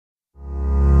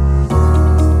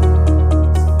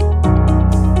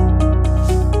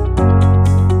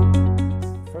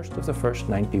1st,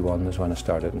 91 is when I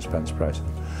started in Spence Pricing.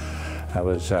 I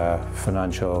was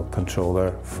financial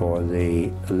controller for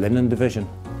the linen division,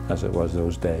 as it was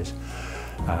those days.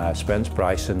 Spence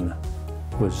Pricing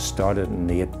was started in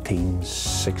the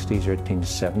 1860s or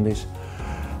 1870s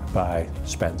by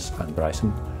Spence and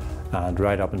Bryson, and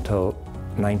right up until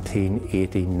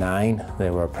 1989 they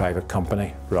were a private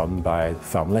company run by the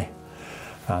family,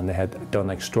 and they had done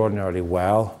extraordinarily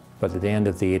well, but at the end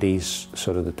of the 80s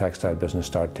sort of the textile business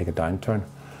started to take a downturn,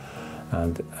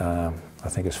 and I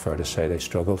think it's fair to say they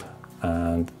struggled.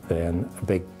 And then a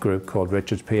big group called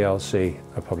Richards plc,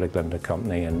 a public limited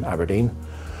company in Aberdeen,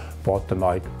 bought them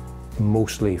out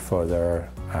mostly for their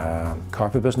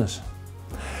carpet business,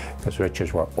 because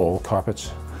Richards were all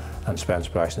carpets, and Spence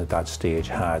Bryson at that stage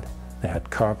they had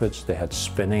carpets, they had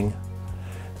spinning,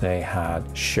 they had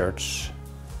shirts,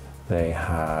 they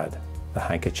had the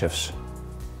handkerchiefs,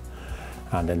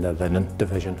 and in the linen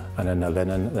division, and in the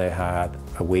linen they had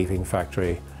a weaving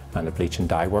factory and a bleach and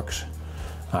dye works.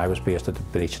 I was based at the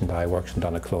bleach and dye works in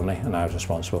Donaghcloney, and I was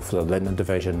responsible for the linen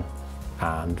division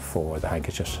and for the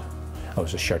handkerchiefs. I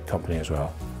was a shirt company as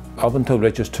well. Up until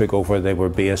Richards took over, they were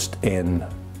based in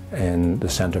the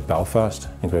centre of Belfast,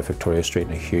 in Great Victoria Street,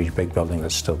 in a huge big building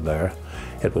that's still there.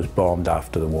 It was bombed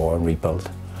after the war and rebuilt.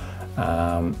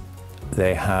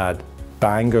 They had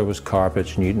Bangor was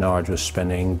carpets, Newtownards was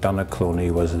spinning,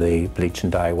 Donaghcloney was the bleach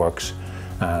and dye works,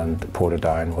 and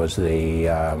Portadown was the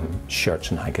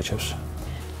shirts and handkerchiefs.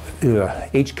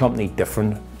 Each company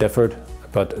differed,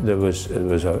 but it was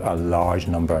a large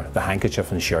number. The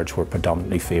handkerchief and shirts were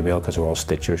predominantly female because they were all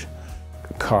stitchers.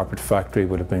 Carpet factory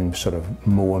would have been sort of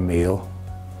more male.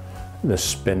 The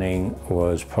spinning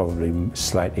was probably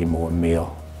slightly more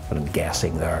male, but I'm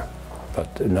guessing there.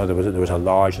 But no, there was a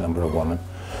large number of women.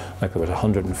 Like there was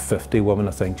 150 women,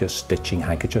 I think, just stitching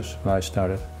handkerchiefs when I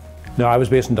started. No, I was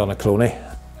based in Donaghcloney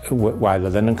while the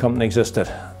linen company existed.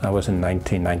 That was in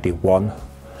 1991.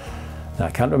 Now,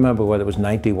 I can't remember whether it was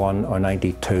 91 or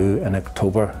 92 in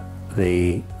October.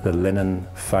 The linen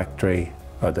factory,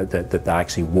 or that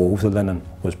actually wove the linen,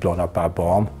 was blown up by a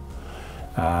bomb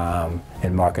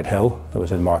in Market Hill. It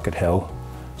was in Market Hill.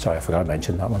 Sorry, I forgot to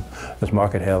mention that one. It was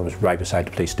Market Hill. It was right beside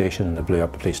the police station, and they blew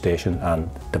up the police station and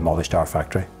demolished our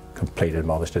factory, completely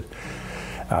demolished it.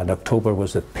 And October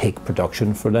was the peak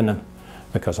production for linen,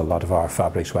 because a lot of our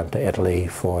fabrics went to Italy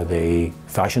for the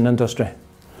fashion industry.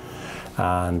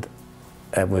 And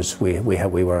it was we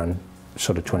were on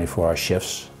sort of 24-hour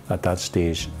shifts at that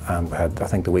stage, and we had, I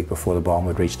think the week before the bomb,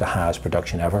 we'd reached the highest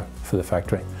production ever for the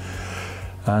factory,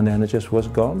 and then it just was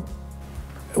gone.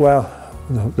 Well,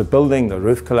 the building, the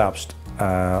roof collapsed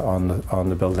on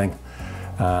the building.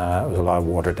 There was a lot of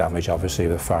water damage, obviously,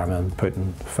 with firemen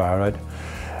putting fire out.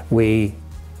 We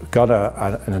got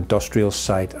an industrial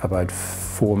site about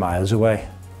 4 miles away,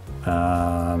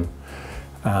 and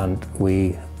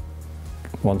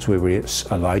once we were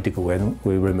allowed to go in,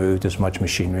 we removed as much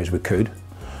machinery as we could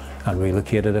and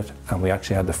relocated it, and we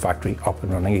actually had the factory up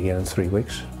and running again in 3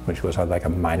 weeks, which was like a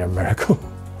minor miracle.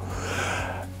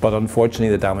 But unfortunately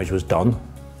the damage was done.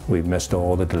 We missed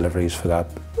all the deliveries for that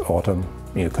autumn,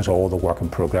 because all the work in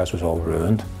progress was all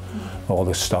ruined. All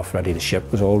the stuff ready to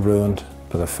ship was all ruined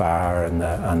by the fire and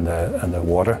the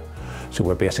water. So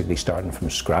we're basically starting from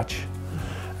scratch.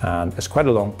 And it's quite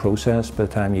a long process by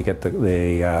the time you get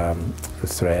the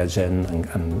threads in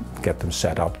and get them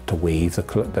set up to weave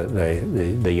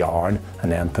the yarn,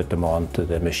 and then put them onto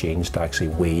the machines to actually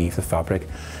weave the fabric.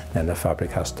 Then the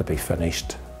fabric has to be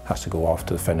finished, has to go off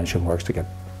to the finishing works to get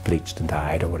bleached and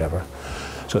dyed or whatever.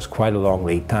 So it's quite a long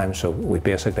lead time. So we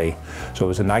basically, so it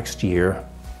was the next year,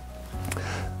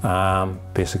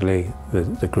 basically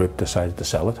the group decided to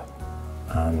sell it,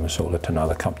 and we sold it to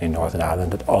another company in Northern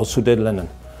Ireland that also did linen.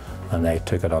 And they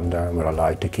took it under and were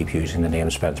allowed to keep using the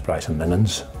name Spence Bryson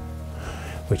Linens,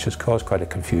 which has caused quite a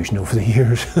confusion over the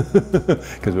years,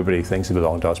 because everybody thinks they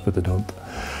belong to us, but they don't.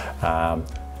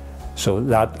 So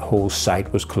that whole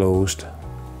site was closed.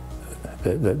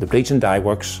 The bleach and dye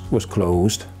works was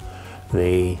closed.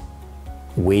 The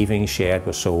weaving shed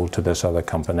was sold to this other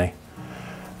company,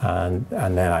 and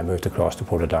then I moved across to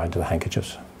Portadown to the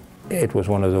handkerchiefs. It was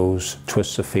one of those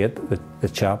twists of fate. The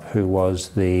chap who was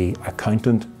the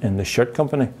accountant in the shirt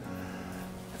company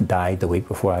died the week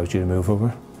before I was due to move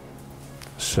over.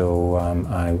 So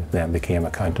I then became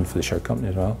accountant for the shirt company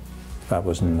as well. That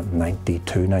was in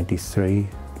 92, 93,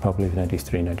 probably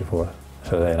 93, 94.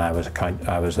 So then I was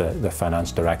the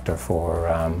finance director for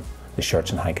the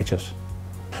shirts and handkerchiefs.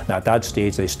 Now at that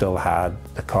stage they still had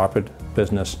the carpet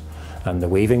business and the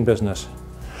weaving business.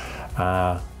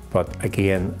 But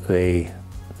again, the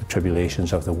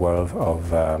tribulations of the world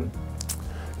of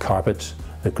carpets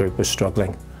the group was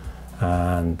struggling,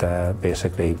 and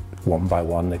basically one by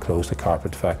one they closed the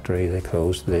carpet factory, they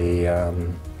closed the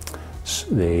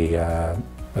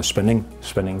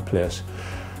spinning place,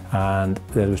 and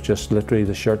there was just literally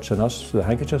the shirts and us, the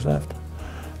handkerchiefs left.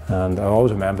 And I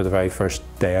always remember the very first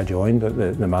day I joined,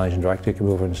 the managing director came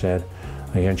over and said,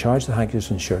 "You're in charge of the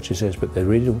handkerchiefs and shirts," he says, "but they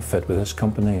really don't fit with this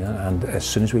company, and as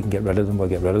soon as we can get rid of them, we'll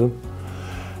get rid of them."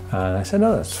 And I said,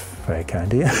 "No, that's very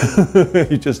kind of you.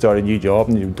 You just started a new job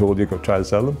and you were told you could try to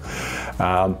sell them."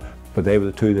 But they were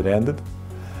the two that ended.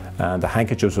 And the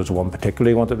handkerchiefs was the one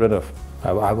particularly I wanted rid of.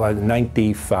 In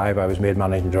 '95 I was made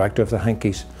managing director of the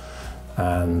hankies,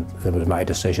 and it was my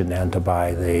decision then to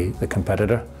buy the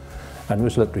competitor. And it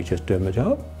was literally just doing my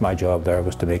job. My job there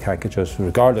was to make handkerchiefs,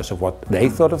 regardless of what they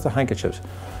thought of the handkerchiefs.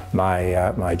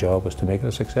 My job was to make it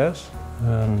a success.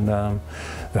 And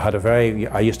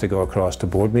I used to go across to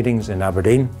board meetings in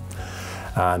Aberdeen,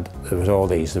 and there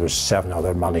were 7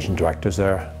 other managing directors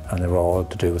there, and they were all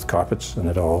to do with carpets, and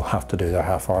they'd all have to do their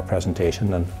half-hour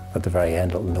presentation, and at the very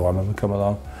end little Norman would come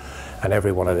along, and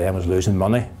every one of them was losing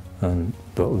money, and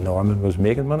little Norman was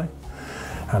making money.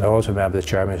 And I always remember the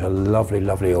chairman was a lovely,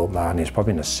 lovely old man. He was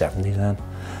probably in his 70s then.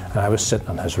 And I was sitting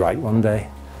on his right one day,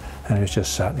 and he was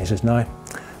just sat, and he says, "Now,"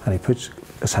 and he puts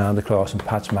his hand across and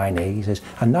pats my knee. He says,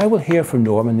 "And now we'll hear from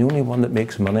Norman, the only one that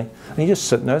makes money." And he's just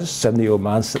sitting there, this 70-year-old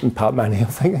man sitting pat my knee. I'm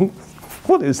thinking,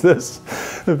 what is this?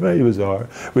 Very bizarre.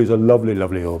 But he was a lovely,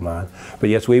 lovely old man. But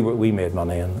yes, we made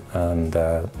money, and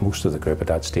most of the group at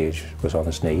that stage was on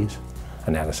its knees.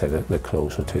 And then I say the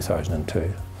close of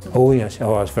 2002. Oh yes,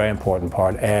 it's a very important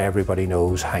part. Everybody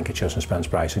knows handkerchiefs and Spence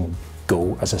pricing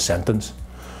go as a sentence,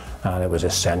 and it was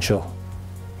essential.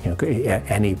 You know,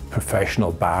 any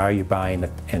professional bar you buy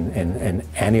in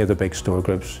any of the big store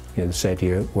groups, you know, they say to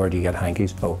you, "Where do you get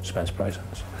hankies?" "Oh, Spence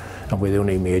pricings." And we're the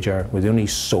only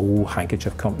sole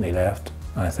handkerchief company left,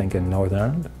 I think, in Northern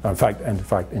Ireland. In fact,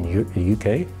 in the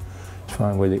UK, it's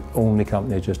fine. We're the only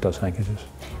company that just does handkerchiefs.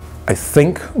 I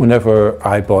think whenever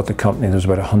I bought the company, there was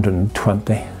about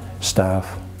 120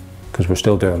 staff, because we're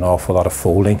still doing an awful lot of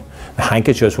folding. The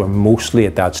handkerchiefs were mostly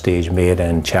at that stage made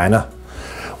in China.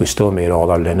 We still made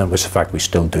all our linen, which in fact we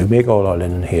still do make all our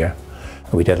linen here.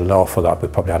 And we did an awful lot. We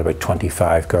probably had about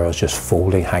 25 girls just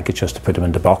folding handkerchiefs to put them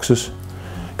into boxes,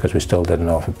 because we still did an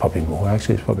awful, probably more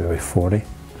actually, it's probably about 40.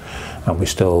 And we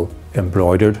still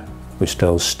embroidered, we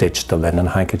still stitched the linen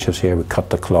handkerchiefs here, we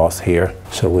cut the cloth here.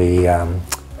 So we,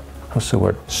 what's the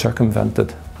word,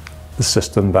 circumvented the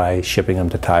system by shipping them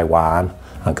to Taiwan,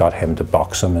 and got him to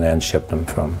box them and then ship them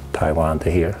from Taiwan to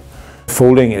here.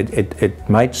 Folding, it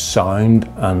might sound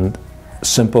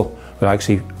simple, but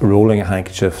actually rolling a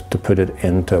handkerchief to put it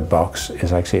into a box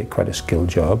is actually quite a skilled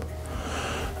job.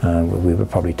 And we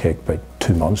would probably take about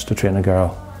 2 months to train a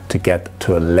girl to get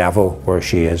to a level where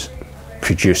she is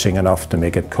producing enough to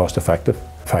make it cost effective.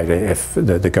 If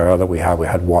the girl that we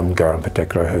had one girl in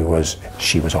particular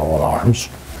she was all arms.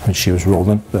 When she was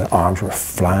rolling, the arms were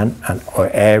flying, and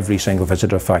every single visitor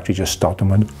to the factory just stopped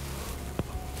and went,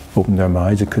 opened their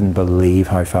mouths. They couldn't believe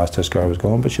how fast this girl was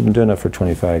going, but she'd been doing it for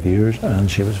 25 years, and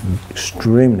she was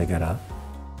extremely good at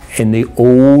it. In the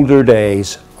older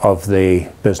days of the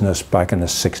business, back in the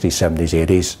 60s, 70s,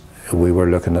 80s, we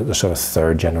were looking at the sort of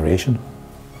 3rd generation.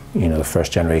 You know, the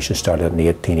first generation started in the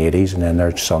 1880s, and then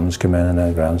their sons came in and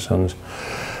their grandsons.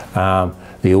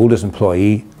 The oldest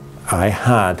employee I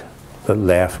had that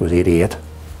left was 88,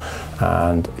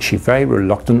 and she very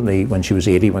reluctantly, when she was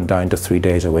 80, went down to 3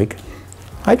 days a week.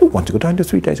 I don't want to go down to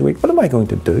 3 days a week. What am I going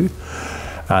to do?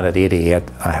 And at 88,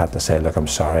 I had to say, "Look, I'm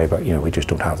sorry, but you know, we just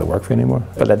don't have the work for you anymore."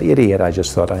 But at 88, I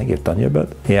just thought, I think you've done your bit.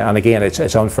 Yeah, and again,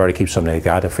 it's unfair to keep somebody like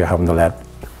that if you're having to let,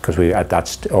 because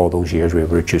all those years we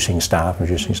were reducing staff.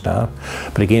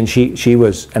 But again, she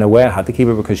was, in a way, I had to keep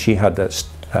her because she had this,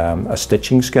 a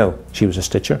stitching skill. She was a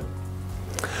stitcher.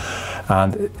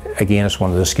 And again, it's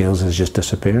one of the skills that's just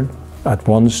disappeared. At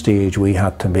one stage, we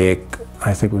had to make,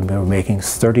 I think we were making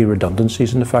 30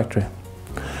 redundancies in the factory.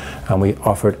 And we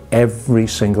offered every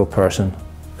single person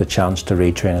the chance to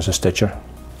retrain as a stitcher.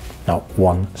 Not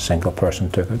one single person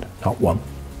took it, not one.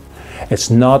 It's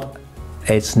not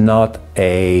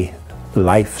a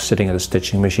life sitting at a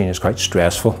stitching machine. It's quite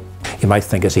stressful. You might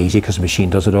think it's easy because the machine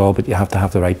does it all, but you have to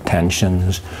have the right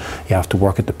tensions. You have to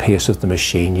work at the pace of the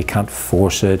machine. You can't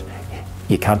force it.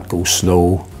 You can't go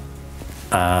slow.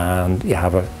 And you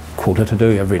have a quota to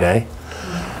do every day.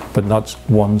 But not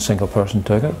one single person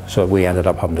took it. So we ended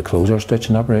up having to close our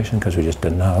stitching operation because we just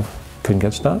couldn't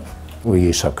get staff. We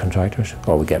use subcontractors,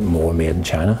 or we get more made in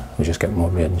China. We just get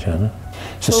more made in China.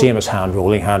 It's the same as hand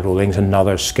rolling. Hand rolling is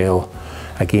another skill.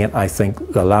 Again, I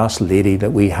think the last lady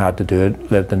that we had to do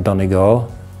it lived in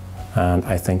Donegal, and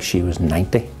I think she was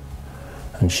 90,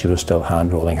 and she was still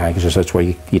hand rolling handkerchiefs. That's where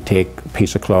you take a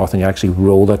piece of cloth and you actually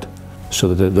roll it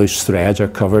so that those threads are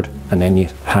covered, and then you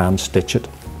hand stitch it.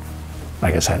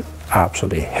 Like I said,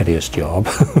 absolutely hideous job.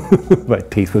 My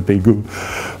teeth would be good.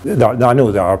 Now, I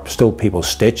know there are still people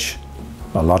stitch.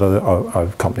 A lot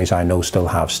of companies I know still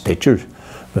have stitchers,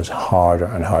 but it's harder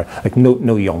and harder. Like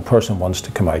no young person wants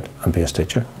to come out and be a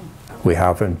stitcher. We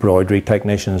have embroidery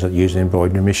technicians that use the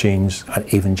embroidery machines,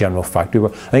 and even general factory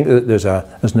work. I think that there's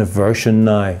an aversion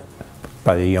now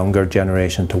by the younger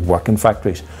generation to work in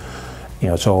factories. You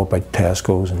know, it's all about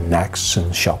Tesco's and Next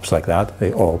and shops like that.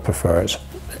 They all prefer it.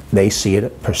 They see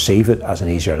it, perceive it as an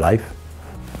easier life.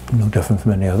 No different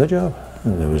from any other job.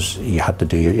 You had to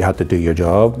do your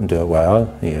job and do it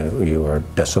well. You were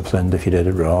disciplined if you did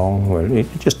it wrong.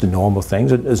 Just the normal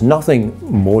things. There's nothing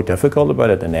more difficult about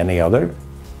it than any other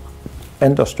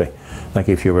industry. Like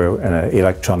if you were in an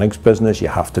electronics business, you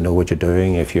have to know what you're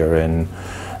doing. If you're in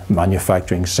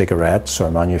manufacturing cigarettes or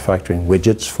manufacturing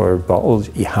widgets for bottles,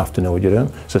 you have to know what you're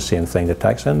doing. It's the same thing the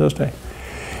textile industry.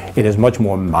 It is much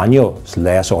more manual, it's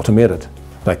less automated.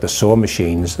 Like the sewing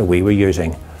machines that we were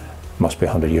using must be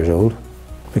 100 years old,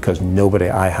 because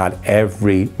I had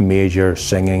every major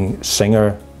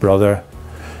singer brother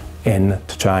in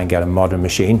to try and get a modern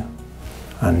machine,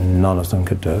 and none of them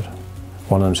could do it.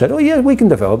 One of them said, oh yeah, we can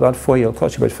develop that for you, it'll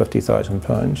cost you about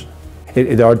 £50,000.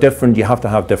 There are different, you have to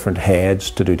have different heads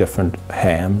to do different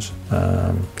hems.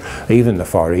 Even in the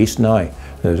Far East now,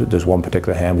 there's one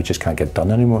particular hem we just can't get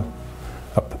done anymore.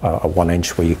 A 1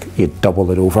 inch where you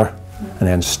double it over and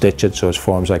then stitch it so it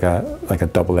forms like a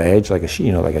double edge, like a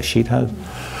sheet has.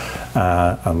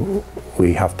 And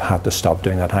we have to stop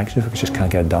doing that handkerchief. We just can't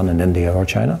get it done in India or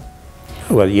China.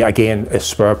 Well, yeah, again, it's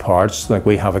spare parts. Like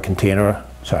we have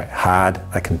had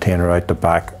a container out the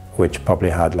back which probably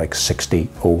had like 60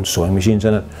 old sewing machines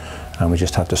in it, and we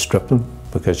just had to strip them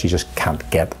because you just can't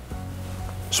get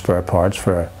spare parts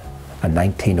for a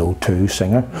 1902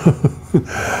 Singer.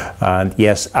 And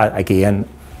yes, again,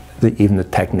 even the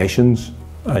technicians,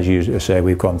 as you say,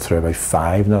 we've gone through about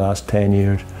 5 in the last 10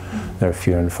 years. They're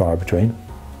few and far between.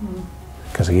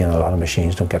 Because again, a lot of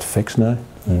machines don't get fixed now.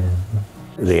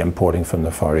 The importing from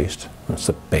the Far East, that's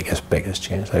the biggest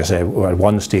change. Like I say, at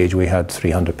one stage we had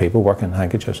 300 people working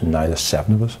handkerchiefs, and now there's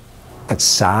 7 of us. It's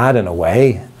sad in a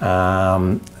way,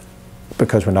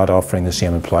 because we're not offering the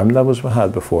same employment levels we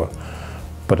had before.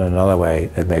 But in another way,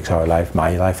 it makes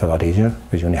my life a lot easier,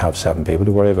 because you only have 7 people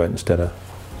to worry about instead of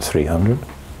 300.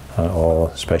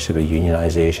 And especially the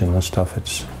unionisation and stuff,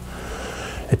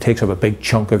 it takes up a big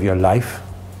chunk of your life.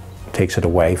 It takes it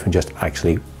away from just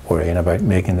actually worrying about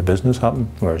making the business happen.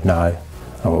 Whereas now,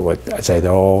 I'd say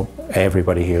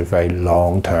everybody here is a very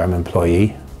long-term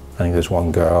employee. I think there's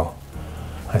one girl,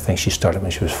 I think she started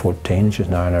when she was 14, she's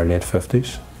now in her late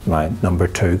 50s. My number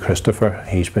 2, Christopher,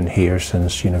 he's been here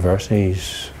since university,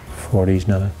 he's 40s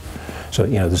now. So,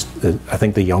 you know, I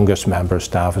think the youngest member of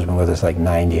staff has been with us like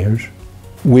 9 years.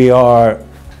 We are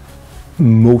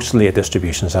mostly a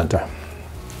distribution centre.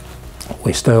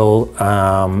 We still,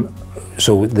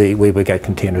 we would get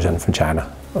containers in from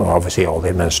China. Obviously all the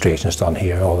administration is done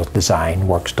here, all the design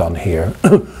work's done here.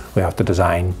 We have to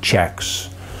design checks,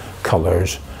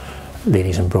 colours,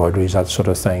 ladies' embroideries, that sort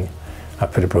of thing. I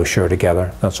put a brochure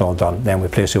together, that's all done. Then we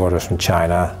place the orders from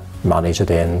China, manage it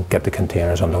in, get the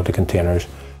containers, unload the containers,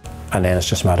 and then it's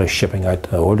just a matter of shipping out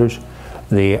the orders.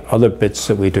 The other bits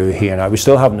that we do here now, we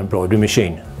still have an embroidery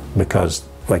machine, because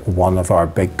like one of our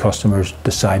big customers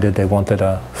decided they wanted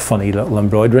a funny little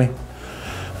embroidery,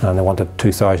 and they wanted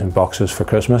 2,000 boxes for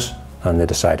Christmas, and they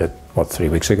decided, 3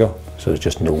 weeks ago? So there's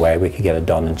just no way we could get it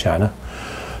done in China.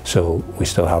 So we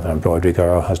still have an embroidery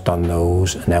girl, has done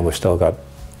those, and then we've still got,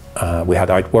 we had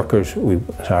outworkers.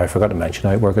 Sorry, I forgot to mention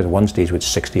outworkers. At one stage with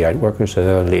 60 outworkers, so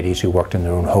they were ladies who worked in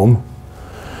their own home,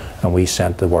 and we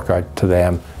sent the work out to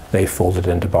them. They folded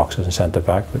it into boxes and sent it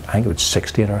back. But I think it was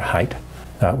 60 at our height.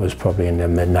 That was probably in the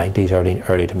mid-90s,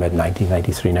 early to mid-90s,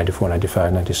 93, 94,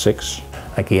 95, 96.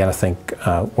 Again, I think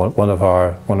one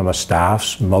of my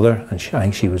staff's mother, and I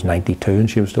think she was 92 and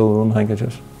she was still wearing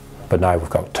handkerchiefs. But now we've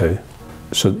got 2.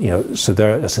 So, you know,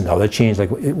 that's another change. Like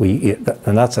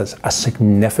and that's a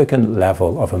significant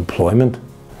level of employment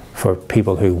for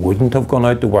people who wouldn't have gone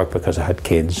out to work because they had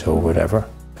kids or whatever.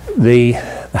 The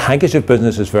handkerchief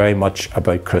business is very much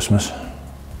about Christmas.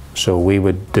 So we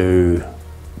would do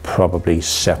probably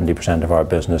 70% of our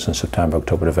business in September,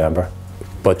 October, November.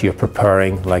 But you're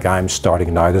preparing, like I'm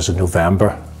starting now, this is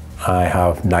November. I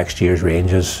have next year's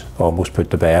ranges almost put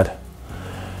to bed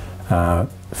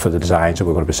for the designs that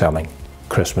we're going to be selling.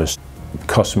 Christmas.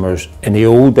 Customers, in the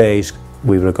old days,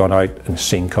 we would have gone out and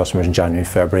seen customers in January,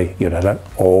 February. You'd have had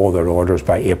all their orders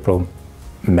by April,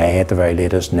 May at the very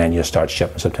latest, and then you start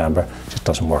shipping in September. It just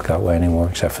doesn't work that way anymore,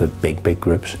 except for the big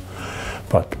groups.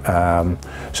 But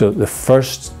so the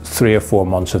first 3 or 4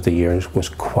 months of the year was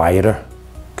quieter,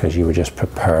 because you were just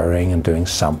preparing and doing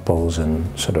samples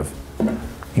and sort of,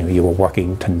 you know, you were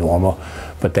working to normal.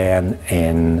 But then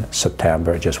in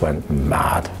September it just went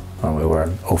mad, and we were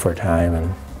overtime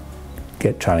and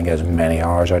trying to get as many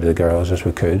hours out of the girls as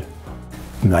we could.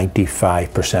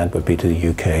 95% would be to the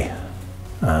UK.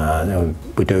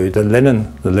 We do the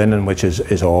linen, which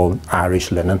is all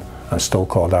Irish linen, and still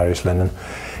called Irish linen.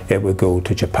 It would go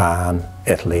to Japan,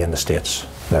 Italy and the States.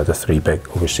 They're the 3 big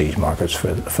overseas markets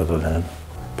for the linen.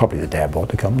 Probably the day I bought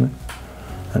the company,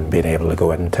 and being able to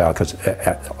go in and tell, because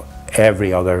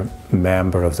every other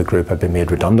member of the group had been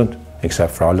made redundant,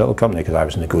 except for our little company, because I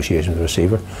was in negotiations with the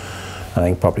receiver. I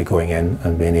think probably going in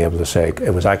and being able to say,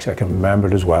 it was actually, I can remember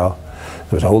it as well,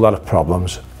 there was a whole lot of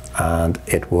problems, and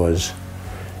it was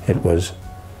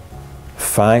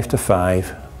 5 to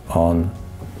 5 on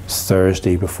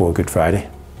Thursday before Good Friday.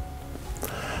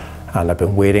 And I've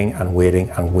been waiting and waiting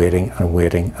and waiting and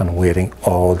waiting and waiting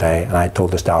all day, and I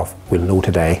told the staff, we'll know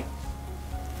today.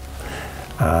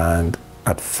 And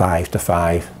at 5 to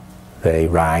 5 they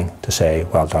rang to say,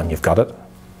 well done, you've got it.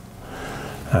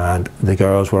 And the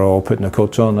girls were all putting their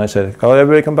coats on, and I said, oh,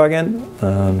 everybody come back in,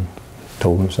 and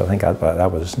told them. So I think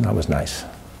that was nice.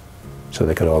 So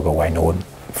they could all go away knowing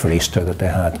for Easter that they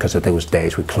had, because at those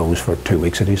days we closed for 2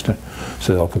 weeks at Easter,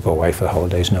 so they all could go away for the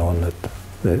holidays knowing that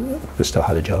they still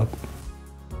had a job.